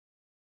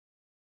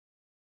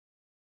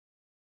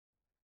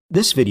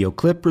This video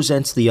clip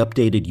presents the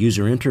updated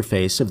user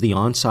interface of the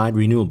On-Site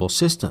Renewable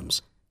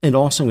Systems and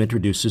also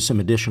introduces some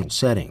additional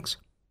settings.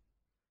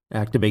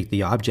 Activate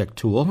the Object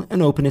tool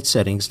and open its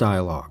Settings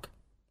dialog.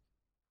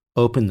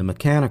 Open the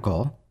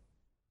Mechanical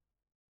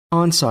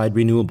On-Site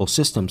Renewable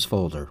Systems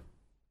folder.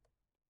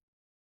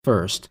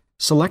 First,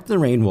 select the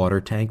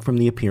rainwater tank from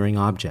the appearing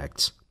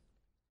objects.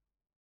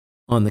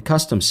 On the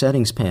Custom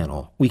Settings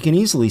panel, we can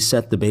easily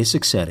set the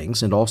basic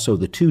settings and also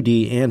the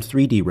 2D and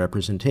 3D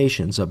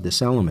representations of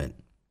this element.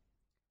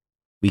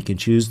 We can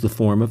choose the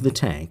form of the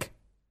tank,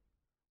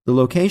 the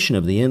location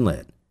of the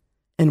inlet,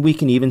 and we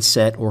can even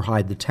set or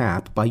hide the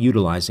tap by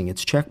utilizing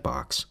its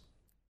checkbox.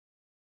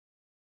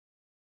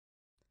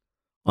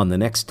 On the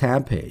next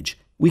tab page,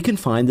 we can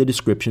find the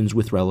descriptions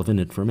with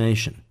relevant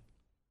information.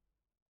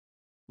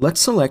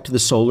 Let's select the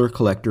solar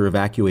collector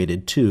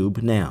evacuated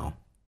tube now.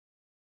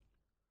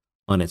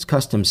 On its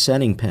custom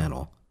setting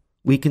panel,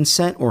 we can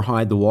set or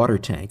hide the water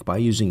tank by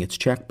using its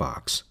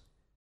checkbox.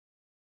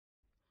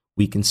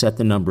 We can set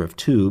the number of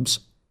tubes,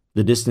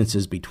 the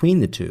distances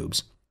between the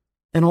tubes,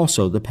 and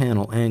also the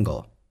panel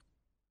angle.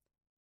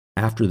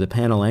 After the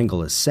panel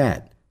angle is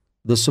set,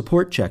 the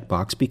support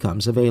checkbox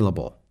becomes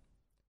available.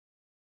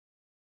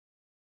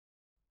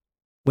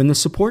 When the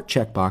support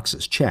checkbox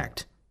is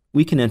checked,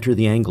 we can enter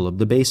the angle of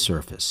the base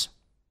surface.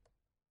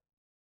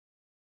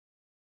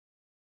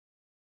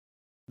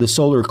 The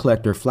solar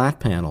collector flat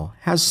panel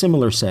has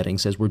similar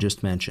settings as were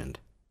just mentioned.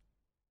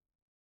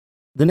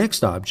 The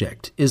next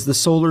object is the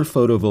solar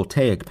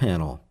photovoltaic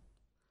panel.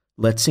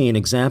 Let's see an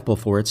example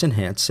for its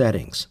enhanced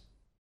settings.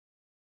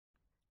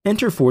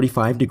 Enter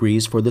 45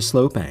 degrees for the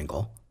slope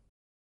angle,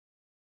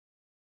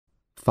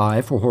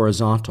 5 for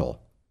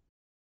horizontal,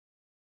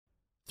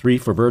 3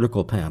 for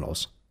vertical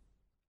panels,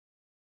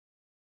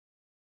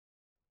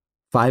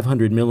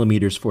 500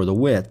 millimeters for the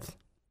width,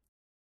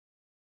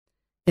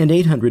 and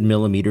 800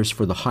 millimeters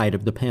for the height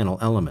of the panel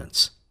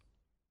elements.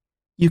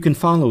 You can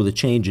follow the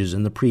changes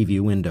in the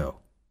preview window.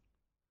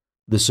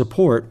 The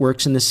support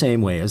works in the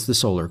same way as the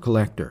solar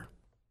collector.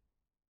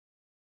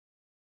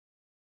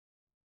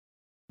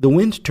 The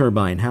wind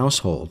turbine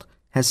household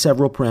has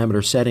several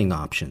parameter setting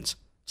options,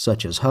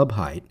 such as hub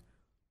height,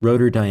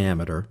 rotor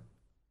diameter,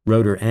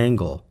 rotor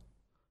angle,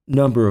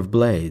 number of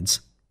blades,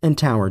 and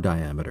tower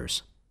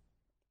diameters.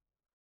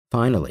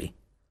 Finally,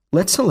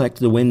 let's select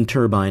the wind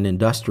turbine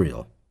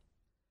industrial.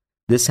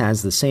 This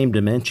has the same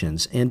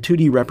dimensions and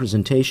 2D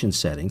representation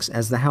settings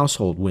as the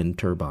household wind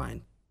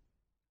turbine.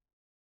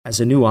 As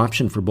a new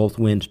option for both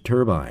wind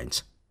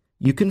turbines,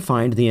 you can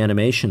find the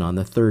animation on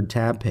the third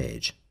tab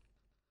page.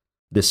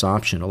 This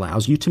option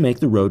allows you to make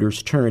the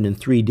rotors turn in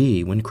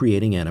 3D when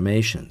creating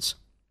animations.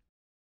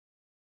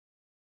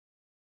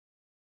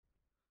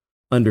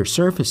 Under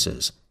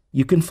Surfaces,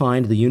 you can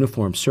find the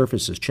Uniform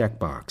Surfaces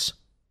checkbox.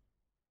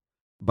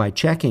 By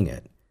checking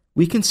it,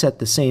 we can set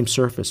the same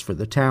surface for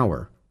the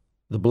tower,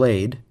 the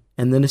blade,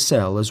 and the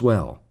nacelle as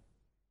well.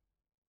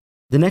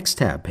 The next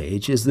tab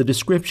page is the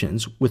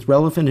descriptions with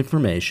relevant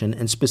information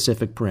and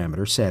specific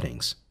parameter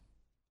settings.